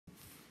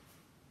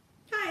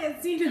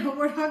it's Zena,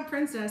 Warthog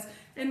Princess,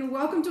 and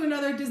welcome to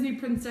another Disney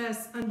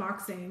Princess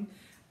unboxing.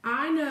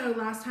 I know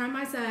last time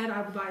I said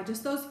I would buy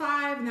just those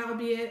 5 and that would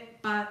be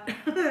it, but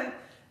I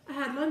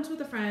had lunch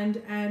with a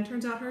friend and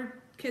turns out her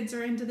kids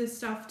are into this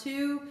stuff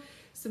too.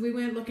 So we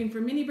went looking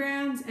for mini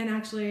brands and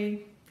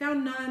actually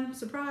found none,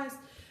 surprise.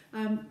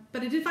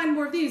 But I did find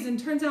more of these, and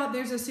turns out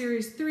there's a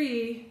series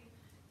 3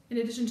 in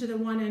addition to the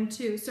 1 and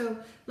 2. So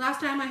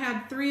last time I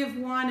had 3 of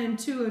 1 and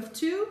 2 of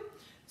 2.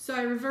 So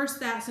I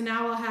reversed that, so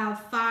now I'll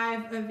have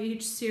 5 of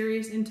each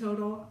series in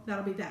total.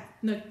 That'll be that.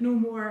 No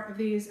more of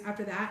these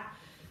after that,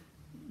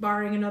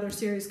 barring another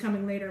series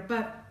coming later.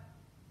 But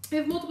I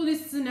have multiple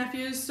nieces and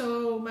nephews,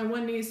 so my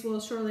one niece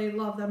will surely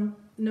love them,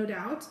 no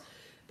doubt.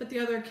 But the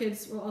other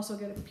kids will also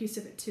get a piece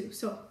of it too.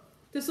 So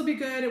this will be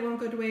good, it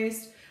won't go to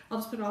waste. I'll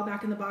just put it all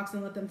back in the box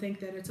and let them think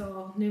that it's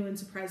all new and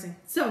surprising.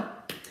 So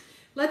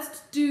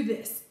let's do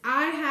this.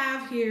 I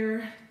have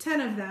here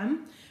 10 of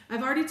them.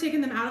 I've already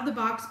taken them out of the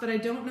box, but I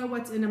don't know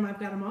what's in them. I've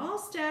got them all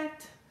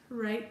stacked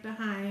right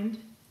behind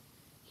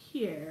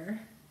here.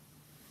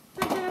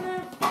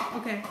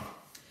 Okay,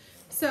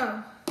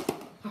 so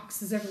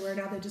boxes everywhere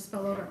now, they just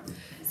fell over.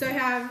 So I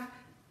have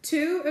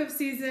 2 of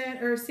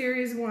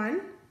series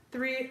 1,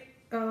 3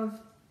 of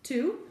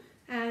 2,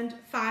 and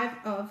 5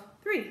 of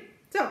 3.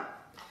 So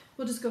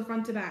we'll just go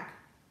front to back.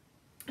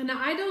 And now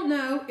I don't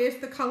know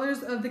if the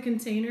colors of the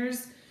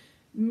containers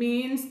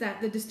means that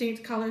the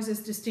distinct colors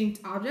is distinct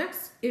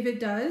objects. If it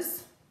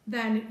does,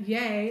 then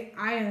yay,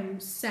 I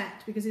am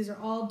set, because these are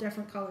all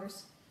different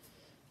colors.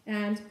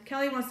 And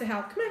Kelly wants to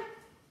help. Come on.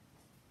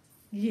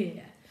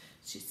 Yeah,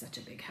 she's such a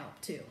big help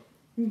too.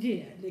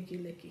 Yeah,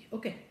 licky licky.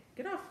 Okay,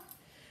 get off.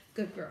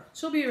 Good girl.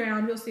 She'll be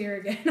around. You'll see her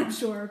again, I'm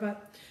sure.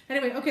 But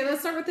anyway, okay, let's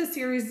start with the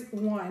series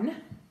 1.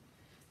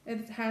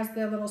 It has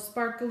the little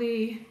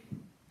sparkly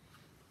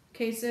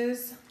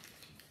cases.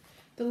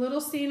 The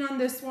little scene on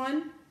this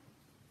one.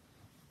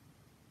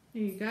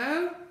 There you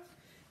go.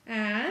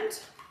 And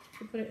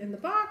we'll put it in the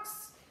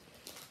box.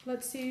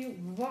 Let's see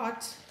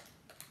what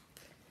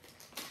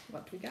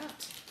we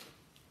got.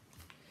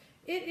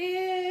 It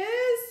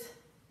is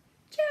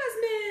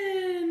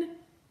Jasmine.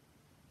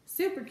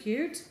 Super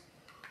cute.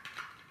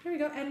 There we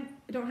go. And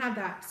I don't have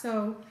that,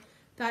 so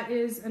that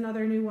is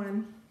another new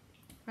one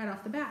right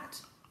off the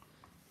bat.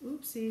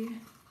 Oopsie.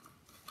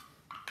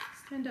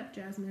 Stand up,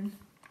 Jasmine.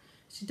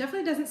 She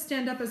definitely doesn't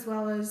stand up as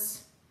well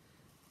as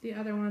the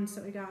other ones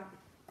that we got.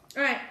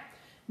 All right,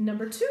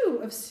 number 2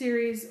 of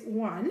series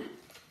 1.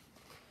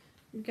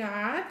 We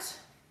got,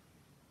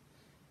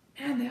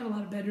 and they have a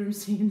lot of bedroom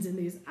scenes in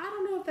these. I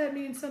don't know if that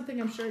means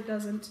something. I'm sure it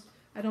doesn't.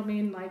 I don't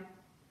mean like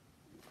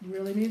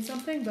really mean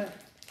something, but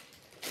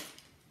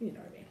you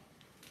know what I mean.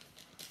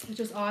 It's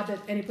just odd that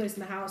any place in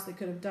the house they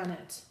could have done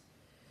it.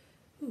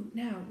 Ooh,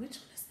 now which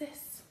one is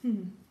this?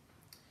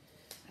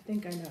 I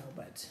think I know,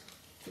 but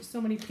there's so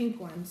many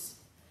pink ones.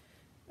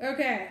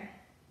 Okay,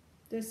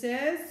 this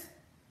is.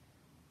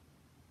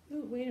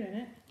 Ooh, wait a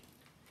minute.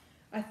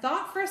 I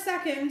thought for a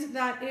second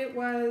that it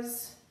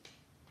was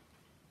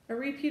a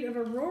repeat of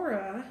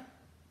Aurora,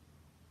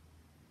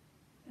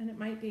 and it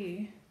might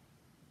be.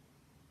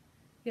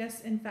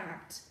 Yes, in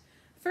fact.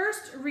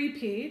 First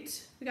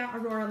repeat, we got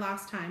Aurora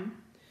last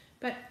time,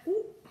 but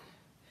ooh,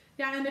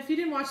 yeah, and if you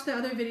didn't watch the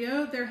other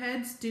video, their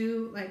heads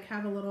do like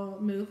have a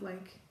little move,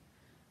 like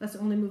that's the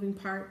only moving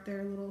part,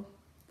 their little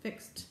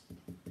fixed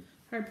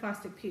hard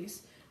plastic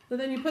piece. So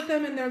then you put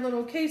them in their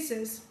little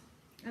cases,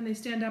 and they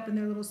stand up in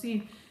their little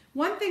scene.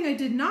 One thing I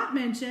did not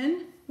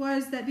mention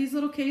was that these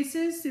little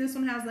cases, see this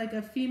one has like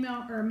a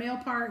female or a male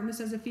part and this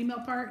has a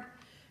female part,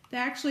 they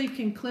actually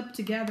can clip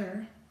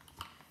together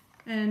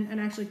and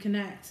actually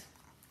connect.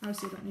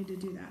 Obviously you don't need to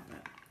do that,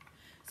 but.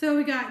 So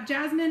we got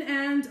Jasmine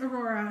and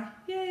Aurora,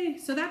 yay.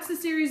 So that's the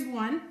series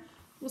 1.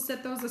 We'll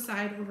set those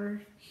aside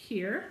over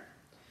here.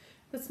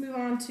 Let's move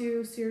on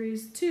to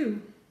series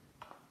 2.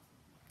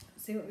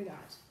 Let's see what we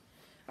got.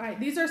 All right,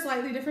 these are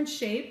slightly different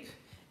shape.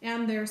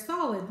 And they're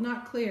solid,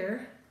 not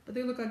clear, but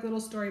they look like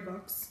little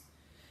storybooks.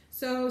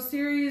 So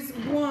series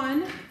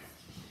 1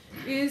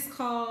 is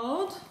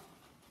called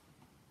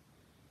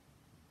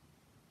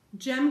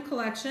Gem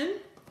Collection.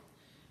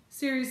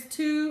 Series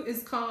 2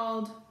 is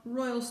called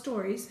Royal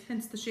Stories,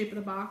 hence the shape of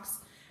the box.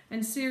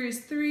 And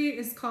series 3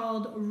 is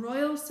called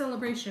Royal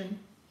Celebration.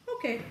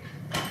 Okay,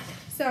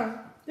 so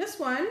this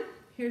one,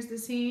 here's the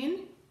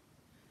scene.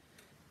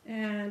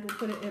 And we'll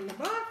put it in the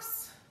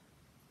box.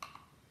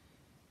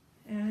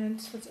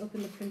 And let's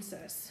open the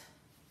princess.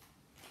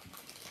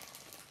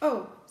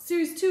 Oh,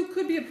 series 2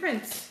 could be a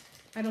prince.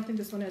 I don't think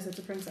this one is, it's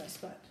a princess,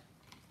 but.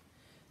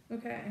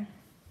 Okay,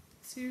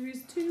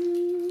 series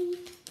 2.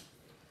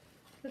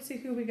 Let's see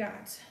who we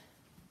got.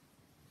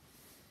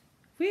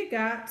 We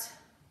got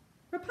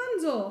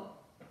Rupunzel.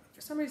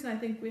 For some reason I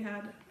think we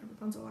had a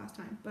Rupunzel last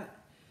time, but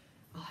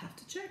I'll have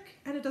to check.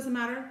 And it doesn't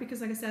matter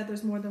because like I said,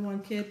 there's more than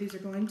one kid these are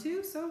going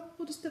to, so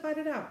we'll just divide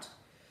it out.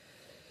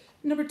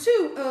 Number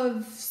 2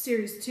 of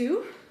series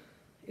 2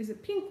 is a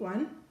pink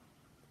one.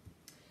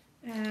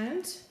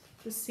 And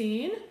the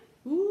scene,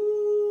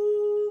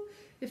 ooh,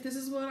 if this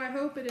is what I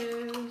hope it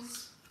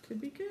is,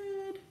 Could be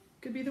good.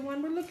 Could be the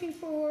one we're looking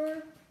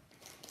for.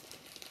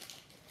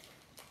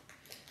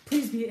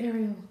 Please be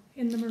Ariel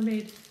in the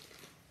mermaid.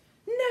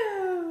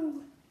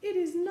 No, it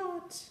is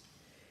not.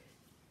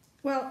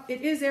 Well,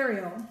 it is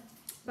Ariel,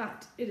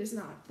 but it is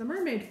not the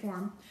mermaid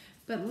form.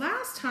 But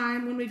last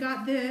time when we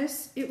got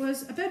this, it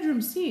was a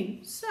bedroom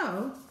scene.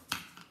 So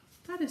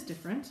that is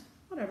different.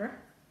 Whatever.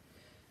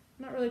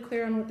 I'm not really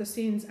clear on what the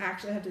scenes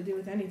actually have to do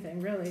with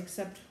anything, really,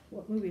 except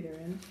what movie they're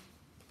in.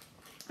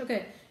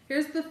 Okay,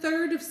 here's the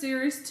third of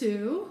series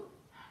 2.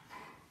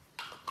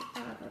 Put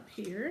that up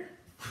here.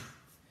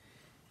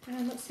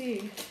 And let's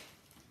see.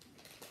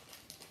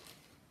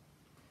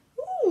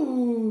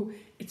 Ooh,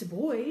 it's a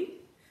boy.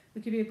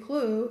 I'll give you a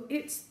clue.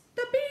 It's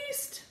the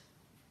Beast.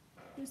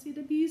 You see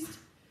the Beast?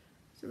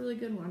 It's a really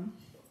good one.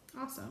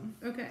 Awesome.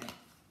 Okay.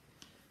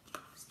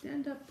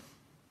 Stand up.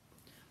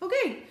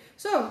 Okay,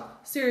 so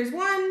series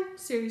 1,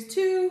 series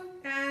 2,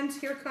 and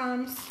here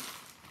comes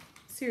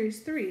series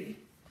 3.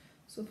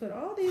 So put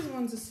all these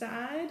ones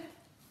aside.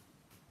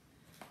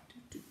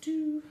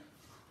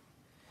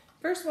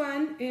 First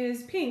one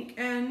is pink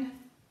and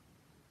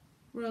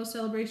Royal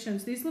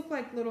Celebrations. These look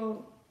like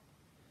little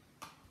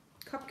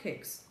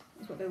cupcakes,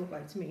 is what they look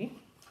like to me.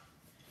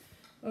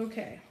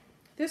 Okay,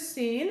 this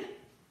scene,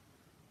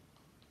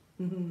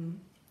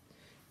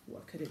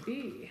 what could it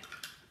be?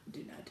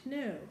 Do not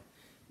know.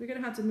 We're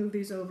gonna have to move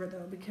these over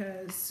though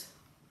because,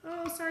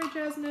 oh, sorry,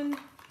 Jasmine.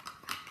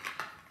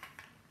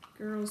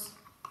 Girls,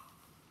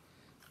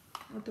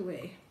 out the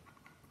way.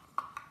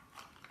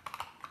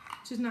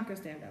 She's not gonna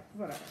stand up,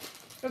 whatever.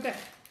 Okay,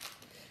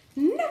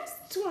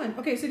 next one.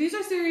 Okay, so these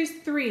are series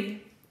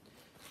 3.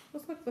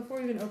 Let's look, before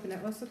we even open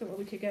it, let's look at what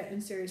we could get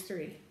in series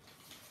 3.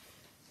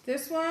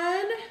 This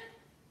one,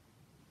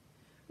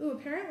 ooh,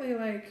 apparently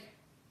like,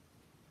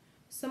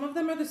 some of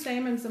them are the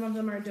same and some of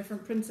them are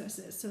different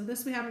princesses. So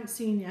this we haven't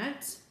seen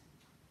yet.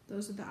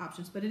 Those are the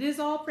options, but it is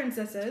all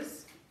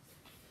princesses.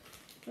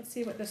 Let's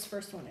see what this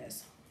first one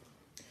is.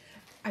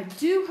 I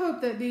do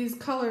hope that these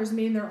colors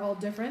mean they're all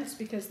different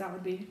because that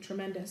would be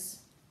tremendous.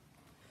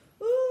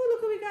 Ooh,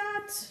 look what we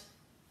got.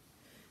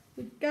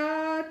 We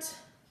got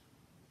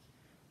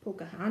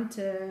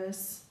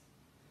Pochahontas.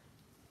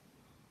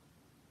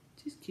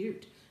 She's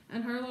cute.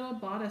 And her little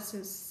bodice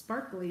is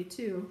sparkly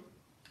too.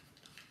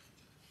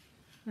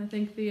 I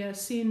think the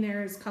scene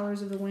there is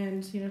Colors of the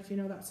Wind, you know, if you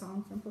know that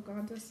song from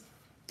Pocahontas.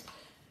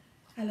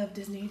 I love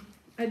Disney.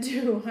 I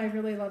do. I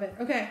really love it.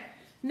 Okay,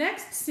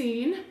 next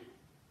scene.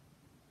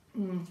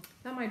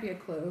 That might be a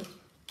clue.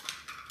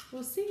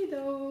 We'll see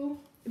though.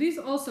 These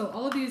also,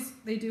 all of these,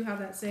 they do have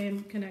that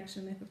same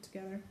connection they put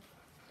together.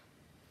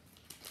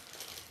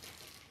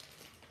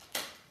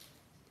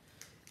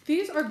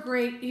 These are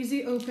great,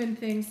 easy open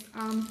things.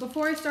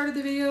 Before I started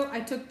the video,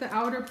 I took the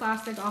outer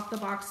plastic off the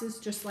boxes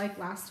just like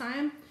last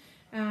time,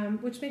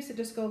 which makes it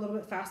just go a little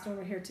bit faster when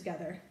we're here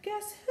together.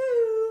 Guess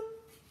who?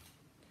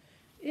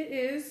 It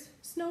is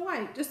Snow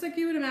White, just like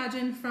you would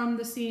imagine from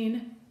the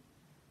scene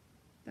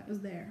that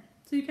was there.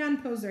 So you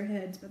can pose their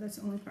heads, but that's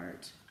the only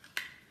part.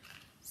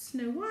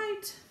 Snow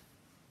White.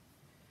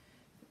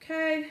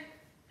 Okay,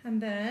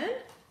 and then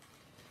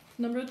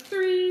number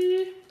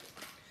 3.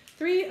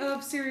 3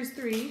 of series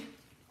 3.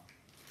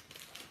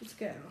 Let's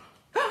go.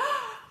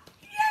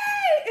 Yay!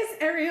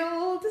 It's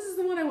Ariel. This is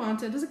the one I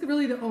wanted. This is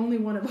really the only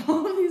one of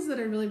all of these that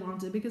I really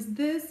wanted because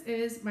this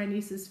is my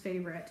niece's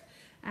favorite.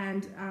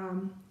 And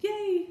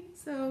yay!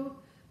 So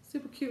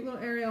super cute little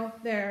Ariel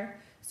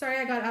there. Sorry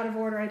I got out of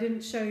order. I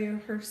didn't show you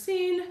her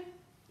scene,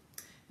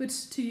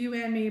 which to you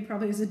and me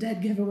probably is a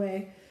dead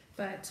giveaway.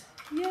 But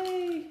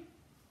yay!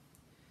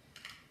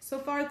 So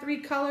far 3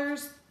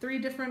 colors, 3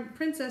 different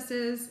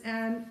princesses,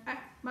 and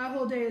my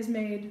whole day is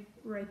made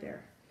right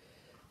there.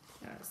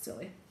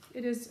 Silly.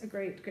 It is a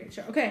great, great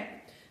show. Okay,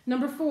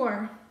 number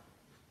 4.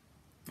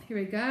 Here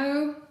we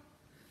go.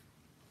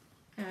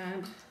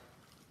 And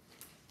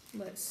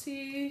let's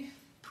see.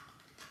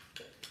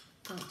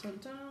 Dun, dun,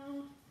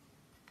 dun.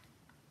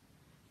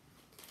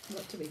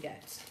 What do we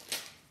get?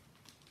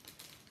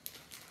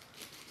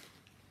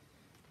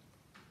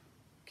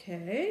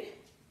 Okay.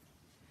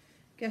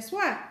 Guess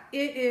what?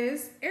 It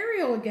is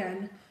Ariel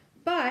again,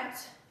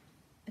 but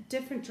a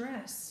different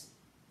dress.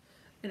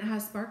 And it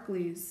has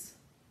sparklies.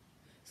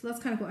 So that's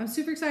kind of cool. I'm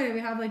super excited we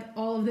have like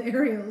all of the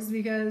Ariels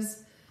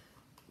because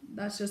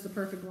that's just the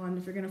perfect one.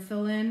 If you're gonna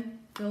fill in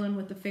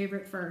with the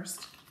favorite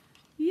first.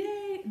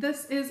 Yay!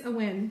 This is a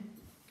win.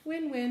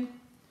 Win-win.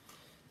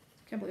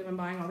 Can't believe I'm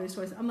buying all these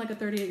toys. I'm like a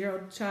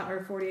 38-year-old child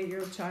or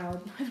 48-year-old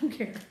child. I don't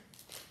care.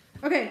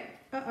 Okay.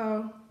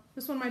 Uh-oh.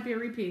 This one might be a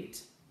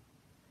repeat.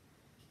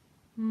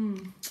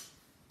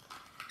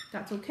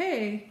 That's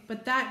okay,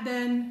 but that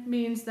then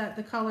means that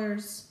the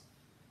colors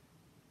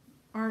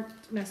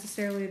aren't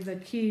necessarily the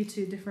key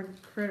to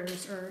different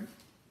critters or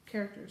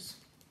characters.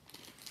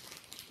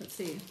 Let's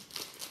see.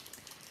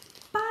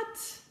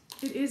 But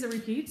it is a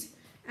repeat,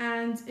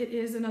 and it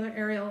is another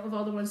Ariel of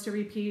all the ones to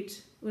repeat.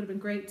 It would have been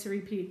great to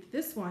repeat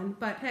this one,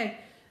 but hey,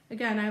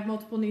 again, I have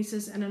multiple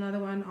nieces and another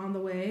one on the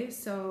way,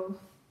 so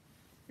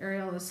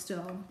Ariel is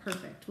still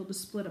perfect. We'll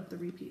just split up the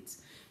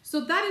repeats.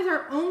 So that is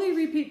our only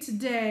repeat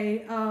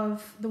today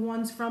of the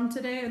ones from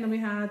today, and then we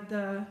had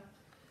the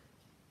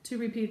 2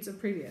 repeats of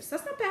previous.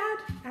 That's not bad,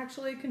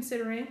 actually,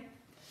 considering.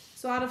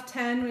 So out of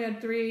 10, we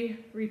had 3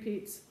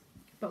 repeats,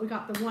 but we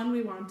got the one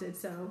we wanted,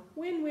 so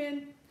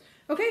win-win.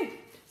 Okay,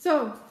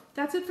 so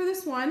that's it for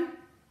this one.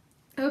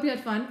 I hope you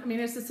had fun. I mean,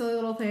 it's a silly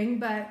little thing,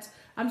 but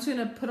I'm just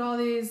gonna put all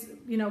these,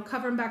 you know,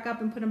 cover them back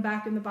up and put them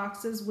back in the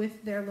boxes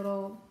with their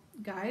little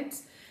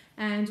guides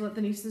and let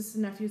the nieces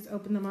and nephews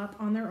open them up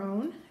on their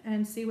own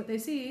and see what they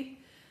see.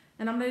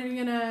 And I'm not even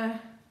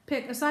gonna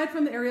pick, aside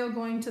from the Ariel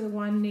going to the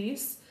one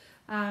niece,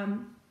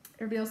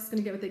 everybody else is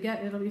gonna get what they get,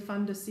 and it'll be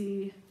fun to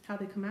see how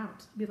they come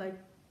out. It'll be like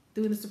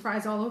doing the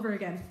surprise all over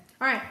again.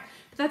 All right,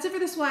 but that's it for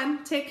this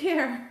one. Take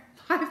care.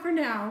 Bye for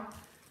now.